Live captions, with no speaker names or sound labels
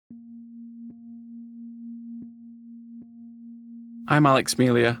I'm Alex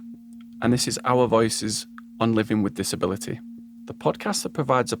Melia, and this is Our Voices on Living with Disability, the podcast that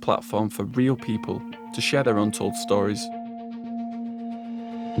provides a platform for real people to share their untold stories.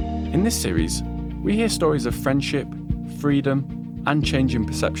 In this series, we hear stories of friendship, freedom, and changing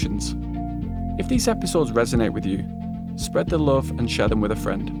perceptions. If these episodes resonate with you, spread the love and share them with a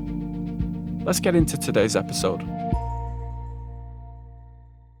friend. Let's get into today's episode.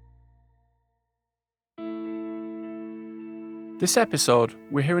 This episode,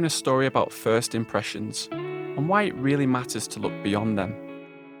 we're hearing a story about first impressions and why it really matters to look beyond them.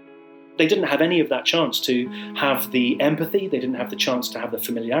 They didn't have any of that chance to have the empathy, they didn't have the chance to have the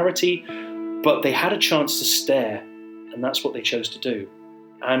familiarity, but they had a chance to stare, and that's what they chose to do.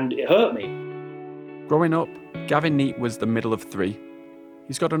 And it hurt me. Growing up, Gavin Neate was the middle of three.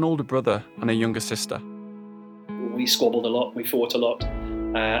 He's got an older brother and a younger sister. We squabbled a lot, we fought a lot,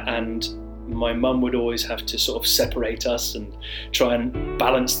 and my mum would always have to sort of separate us and try and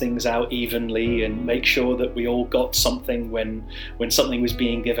balance things out evenly and make sure that we all got something when something was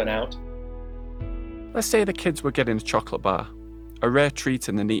being given out. Let's say the kids were getting a chocolate bar, a rare treat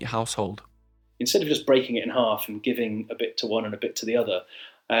in the Neate household. Instead of just breaking it in half and giving a bit to one and a bit to the other,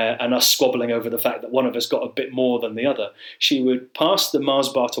 and us squabbling over the fact that one of us got a bit more than the other, she would pass the Mars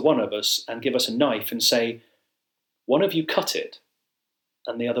bar to one of us and give us a knife and say, "One of you cut it,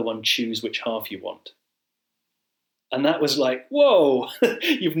 and the other one choose which half you want." And that was like, whoa,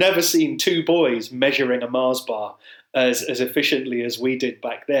 you've never seen two boys measuring a Mars bar as efficiently as we did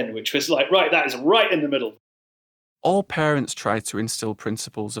back then, which was like, right, that is right in the middle. All parents try to instill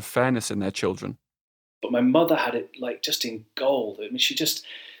principles of fairness in their children. But my mother had it like just in gold. I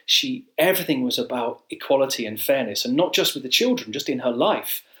mean, everything was about equality and fairness, and not just with the children, just in her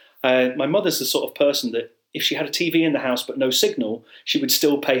life. My mother's the sort of person that if she had a TV in the house but no signal, she would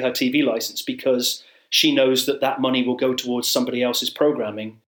still pay her TV license because she knows that money will go towards somebody else's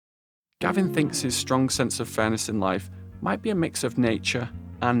programming. Gavin thinks his strong sense of fairness in life might be a mix of nature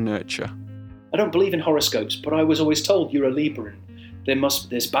and nurture. I don't believe in horoscopes, but I was always told you're a Libran.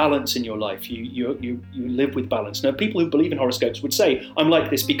 There's balance in your life. You live with balance. Now, people who believe in horoscopes would say, I'm like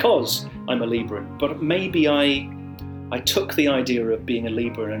this because I'm a Libran. But maybe I took the idea of being a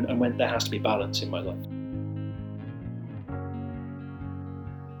Libra and went, there has to be balance in my life.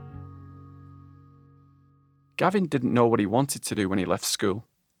 Gavin didn't know what he wanted to do when he left school.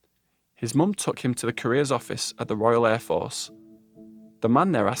 His mum took him to the careers office at the Royal Air Force. The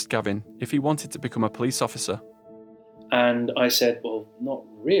man there asked Gavin if he wanted to become a police officer. And I said, well, not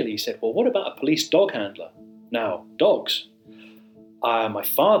really. He said, well, what about a police dog handler? Now, dogs. My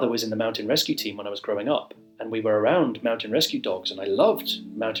father was in the mountain rescue team when I was growing up, and we were around mountain rescue dogs, and I loved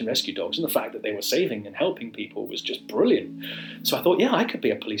mountain rescue dogs, and the fact that they were saving and helping people was just brilliant. So I thought, yeah, I could be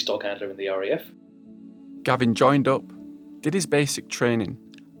a police dog handler in the RAF. Gavin joined up, did his basic training,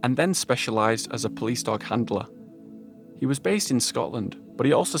 and then specialised as a police dog handler. He was based in Scotland, but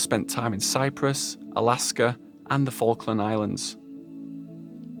he also spent time in Cyprus, Alaska, and the Falkland Islands.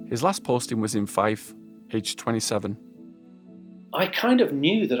 His last posting was in Fife, aged 27. I kind of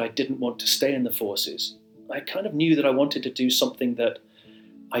knew that I didn't want to stay in the forces. I kind of knew that I wanted to do something that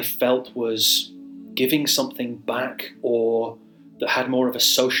I felt was giving something back or that had more of a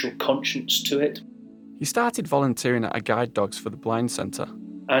social conscience to it. He started volunteering at a guide dogs for the blind centre.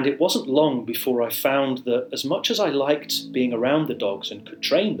 And it wasn't long before I found that as much as I liked being around the dogs and could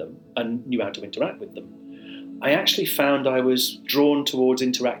train them and knew how to interact with them, I actually found I was drawn towards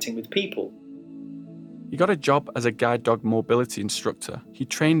interacting with people. He got a job as a guide dog mobility instructor. He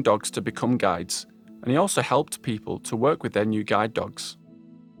trained dogs to become guides, and he also helped people to work with their new guide dogs.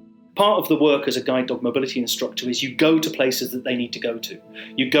 Part of the work as a guide dog mobility instructor is you go to places that they need to go to.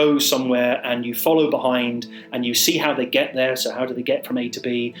 You go somewhere and you follow behind and you see how they get there. So how do they get from A to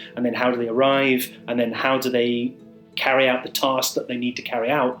B? And then how do they arrive? And then how do they carry out the task that they need to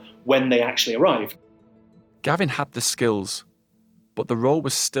carry out when they actually arrive? Gavin had the skills, but the role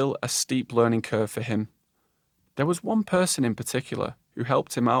was still a steep learning curve for him. There was one person in particular who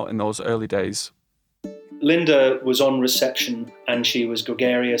helped him out in those early days. Linda was on reception and she was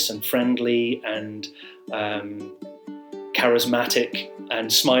gregarious and friendly and charismatic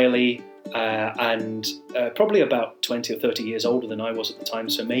and smiley and probably about 20 or 30 years older than I was at the time,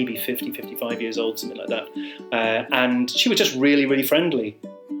 so maybe 50, 55 years old, something like that. And she was just really, really friendly.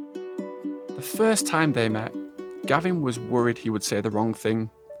 The first time they met, Gavin was worried he would say the wrong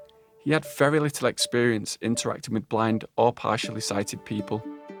thing. He had very little experience interacting with blind or partially sighted people.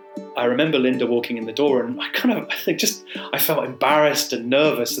 I remember Linda walking in the door and I felt embarrassed and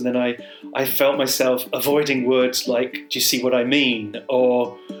nervous, and then I felt myself avoiding words like, do you see what I mean?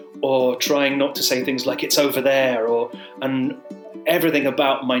 Or trying not to say things like, it's over there, and everything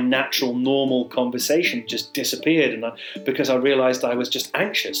about my natural, normal conversation just disappeared, because I realised I was just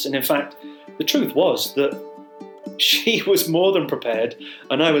anxious. And in fact, the truth was that she was more than prepared,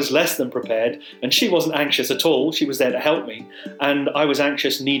 and I was less than prepared, and she wasn't anxious at all. She was there to help me, and I was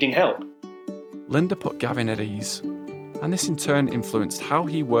anxious, needing help. Linda put Gavin at ease, and this in turn influenced how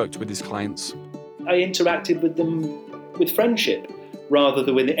he worked with his clients. I interacted with them with friendship, rather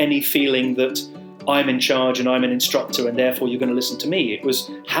than with any feeling that I'm in charge and I'm an instructor and therefore you're going to listen to me. It was,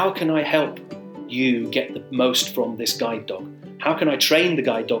 how can I help you get the most from this guide dog? How can I train the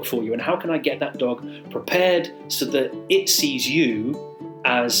guide dog for you? And how can I get that dog prepared so that it sees you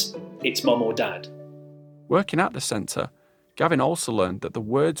as its mum or dad? Working at the centre, Gavin also learned that the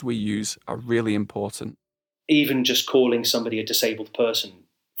words we use are really important. Even just calling somebody a disabled person,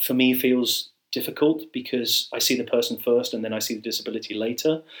 for me, feels difficult because I see the person first and then I see the disability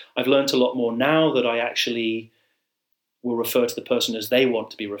later. I've learned a lot more now that I actually will refer to the person as they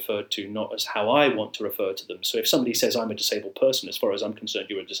want to be referred to, not as how I want to refer to them. So if somebody says I'm a disabled person, as far as I'm concerned,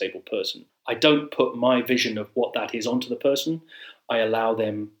 you're a disabled person. I don't put my vision of what that is onto the person. I allow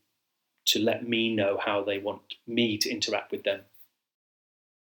them to let me know how they want me to interact with them.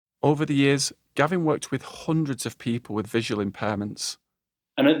 Over the years, Gavin worked with hundreds of people with visual impairments.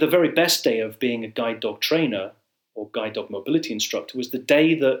 And at the very best day of being a guide dog trainer or guide dog mobility instructor was the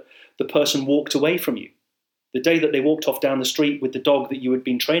day that the person walked away from you. The day that they walked off down the street with the dog that you had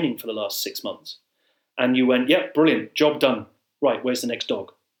been training for the last 6 months. And you went, yep, brilliant, job done. Right, where's the next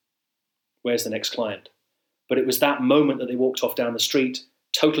dog? Where's the next client? But it was that moment that they walked off down the street,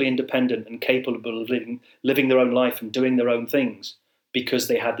 totally independent and capable of living their own life and doing their own things because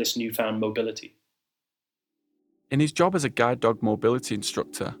they had this newfound mobility. In his job as a guide dog mobility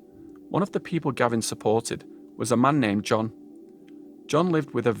instructor, one of the people Gavin supported was a man named John. John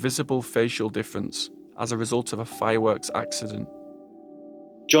lived with a visible facial difference as a result of a fireworks accident.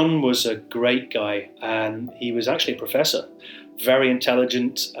 John was a great guy, and he was actually a professor. Very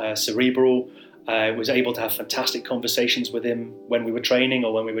intelligent, cerebral, was able to have fantastic conversations with him when we were training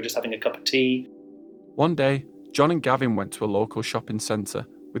or when we were just having a cup of tea. One day, John and Gavin went to a local shopping centre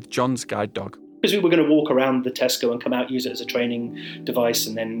with John's guide dog. Because we were going to walk around the Tesco and come out, use it as a training device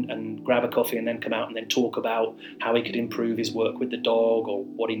and grab a coffee and then come out and then talk about how he could improve his work with the dog or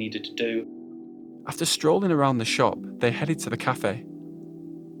what he needed to do. After strolling around the shop, they headed to the cafe.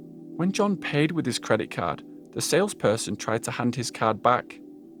 When John paid with his credit card, the salesperson tried to hand his card back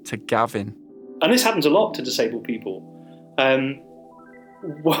to Gavin. And this happens a lot to disabled people.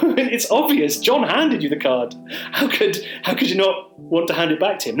 It's obvious. John handed you the card. How could you not want to hand it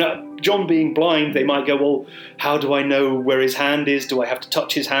back to him? Now, John being blind, they might go, well, how do I know where his hand is? Do I have to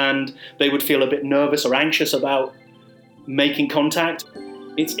touch his hand? They would feel a bit nervous or anxious about making contact.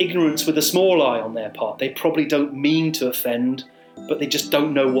 It's ignorance with a small I on their part. They probably don't mean to offend, but they just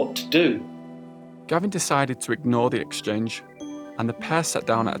don't know what to do. Gavin decided to ignore the exchange, and the pair sat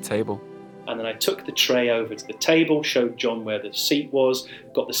down at a table. And then I took the tray over to the table, showed John where the seat was,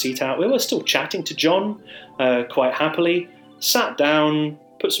 got the seat out. We were still chatting to John quite happily, sat down,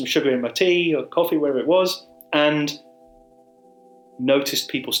 put some sugar in my tea or coffee, wherever it was, and noticed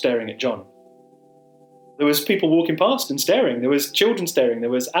people staring at John. There was people walking past and staring. There was children staring.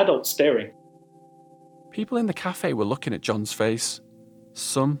 There was adults staring. People in the cafe were looking at John's face.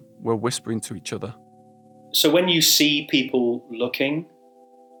 Some were whispering to each other. So when you see people looking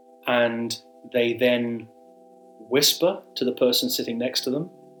and they then whisper to the person sitting next to them,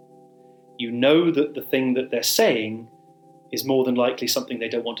 you know that the thing that they're saying is more than likely something they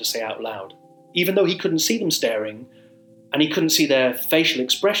don't want to say out loud. Even though he couldn't see them staring and he couldn't see their facial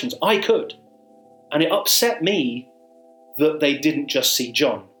expressions, I could. And it upset me that they didn't just see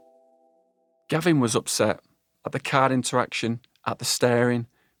John. Gavin was upset at the card interaction, at the staring,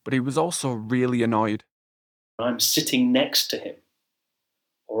 but he was also really annoyed. I'm sitting next to him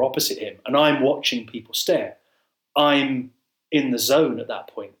or opposite him, and I'm watching people stare. I'm in the zone at that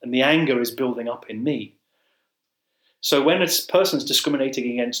point, and the anger is building up in me. So when a person's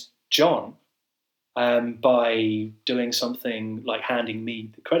discriminating against John by doing something like handing me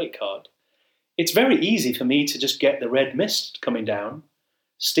the credit card, it's very easy for me to just get the red mist coming down,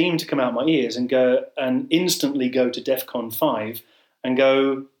 steam to come out my ears, and go and instantly go to DEFCON 5 and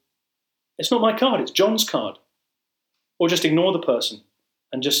go, it's not my card, it's John's card. Or just ignore the person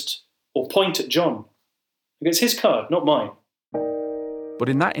and or point at John. It's his card, not mine. But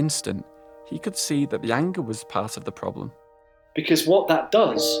in that instant, he could see that the anger was part of the problem. Because what that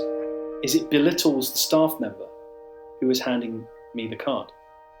does is it belittles the staff member who is handing me the card.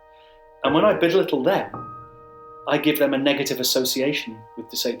 And when I belittle them, I give them a negative association with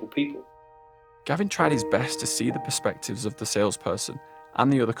disabled people. Gavin tried his best to see the perspectives of the salesperson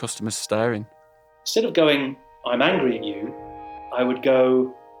and the other customers staring. Instead of going, "I'm angry at you," I would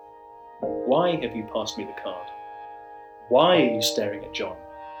go, "Why have you passed me the card? Why are you staring at John?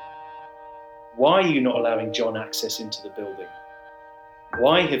 Why are you not allowing John access into the building?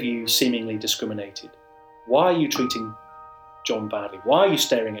 Why have you seemingly discriminated? Why are you treating John badly? Why are you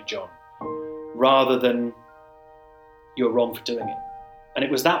staring at John?" Rather than, "You're wrong for doing it." And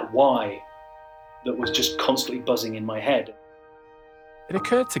it was that why that was just constantly buzzing in my head. It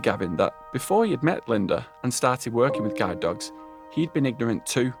occurred to Gavin that before he had met Linda and started working with guide dogs, he'd been ignorant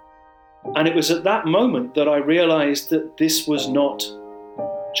too. And it was at that moment that I realised that this was not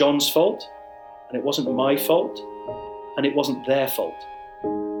John's fault, and it wasn't my fault, and it wasn't their fault.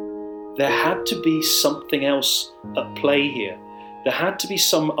 There had to be something else at play here. There had to be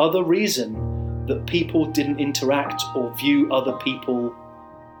some other reason that people didn't interact or view other people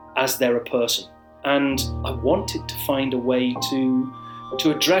as they're a person. And I wanted to find a way to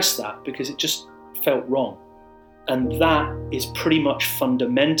address that because it just felt wrong. And that is pretty much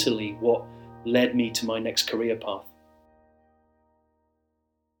fundamentally what led me to my next career path.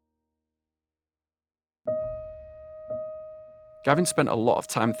 Gavin spent a lot of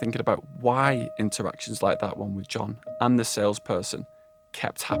time thinking about why interactions like that one with John and the salesperson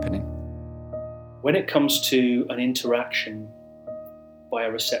kept happening. When it comes to an interaction by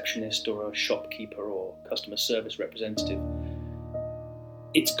a receptionist or a shopkeeper or customer service representative,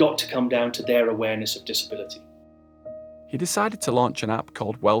 it's got to come down to their awareness of disability. He decided to launch an app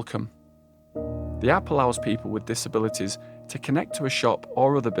called Welcome. The app allows people with disabilities to connect to a shop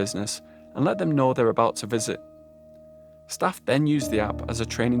or other business and let them know they're about to visit. Staff then use the app as a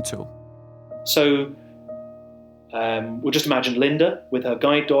training tool. So we'll just imagine Linda with her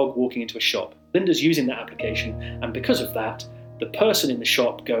guide dog walking into a shop. Linda's using that application, and because of that, the person in the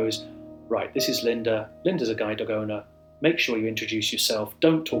shop goes, "Right, this is Linda. Linda's a guide dog owner. Make sure you introduce yourself.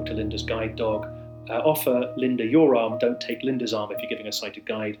 Don't talk to Linda's guide dog. Offer Linda your arm. Don't take Linda's arm if you're giving a sighted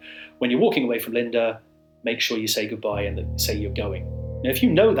guide. When you're walking away from Linda, make sure you say goodbye and say you're going." Now, if you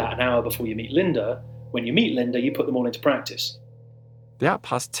know that an hour before you meet Linda, when you meet Linda, you put them all into practice. The app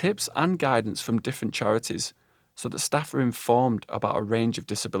has tips and guidance from different charities so that staff are informed about a range of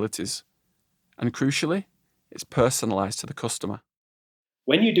disabilities. And crucially, it's personalised to the customer.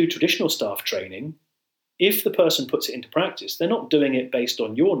 When you do traditional staff training, if the person puts it into practice, they're not doing it based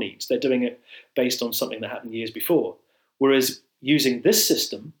on your needs. They're doing it based on something that happened years before. Whereas using this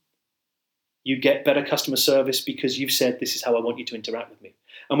system, you get better customer service because you've said, "This is how I want you to interact with me."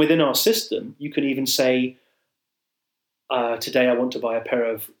 And within our system, you can even say, "Today I want to buy a pair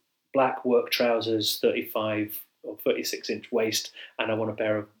of black work trousers, 35 or 36-inch waist, and I want a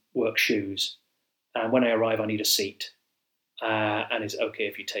pair of work shoes. And when I arrive, I need a seat. And it's okay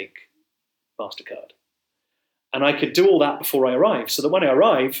if you take MasterCard." And I could do all that before I arrive, so that when I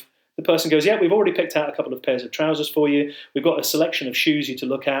arrive, the person goes, "Yeah, we've already picked out a couple of pairs of trousers for you. We've got a selection of shoes you to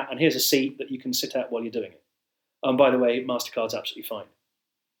look at, and here's a seat that you can sit at while you're doing it. And by the way, MasterCard's absolutely fine."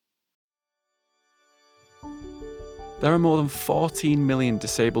 There are more than 14 million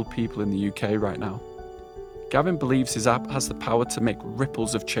disabled people in the UK right now. Gavin believes his app has the power to make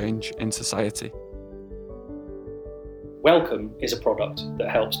ripples of change in society. Welcome is a product that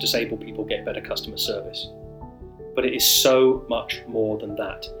helps disabled people get better customer service. But it is so much more than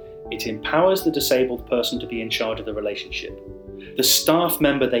that. It empowers the disabled person to be in charge of the relationship. The staff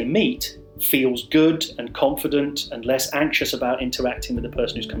member they meet feels good and confident and less anxious about interacting with the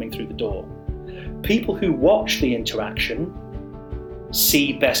person who's coming through the door. People who watch the interaction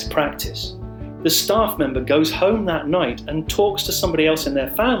see best practice. The staff member goes home that night and talks to somebody else in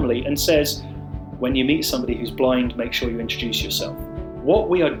their family and says, "When you meet somebody who's blind, make sure you introduce yourself." What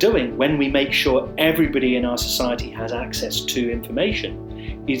we are doing when we make sure everybody in our society has access to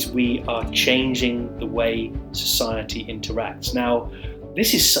information is we are changing the way society interacts. Now,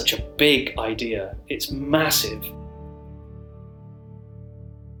 this is such a big idea. It's massive.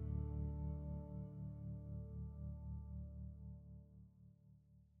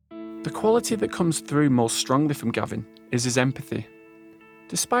 The quality that comes through most strongly from Gavin is his empathy.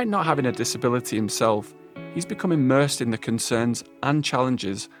 Despite not having a disability himself, he's become immersed in the concerns and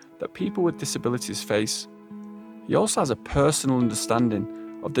challenges that people with disabilities face. He also has a personal understanding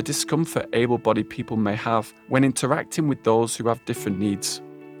of the discomfort able-bodied people may have when interacting with those who have different needs.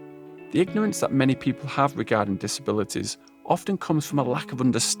 The ignorance that many people have regarding disabilities often comes from a lack of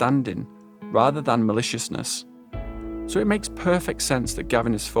understanding rather than maliciousness. So it makes perfect sense that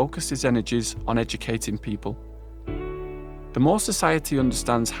Gavin has focused his energies on educating people. The more society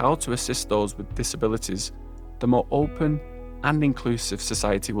understands how to assist those with disabilities, the more open and inclusive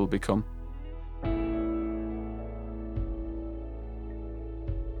society will become.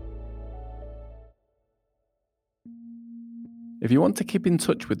 If you want to keep in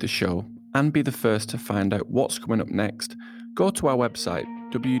touch with the show and be the first to find out what's coming up next, go to our website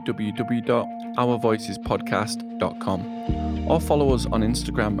www.ourvoicespodcast.com or follow us on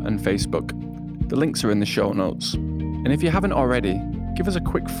Instagram and Facebook. The links are in the show notes. And if you haven't already, give us a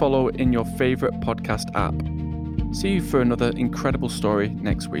quick follow in your favourite podcast app. See you for another incredible story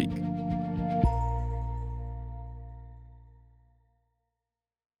next week.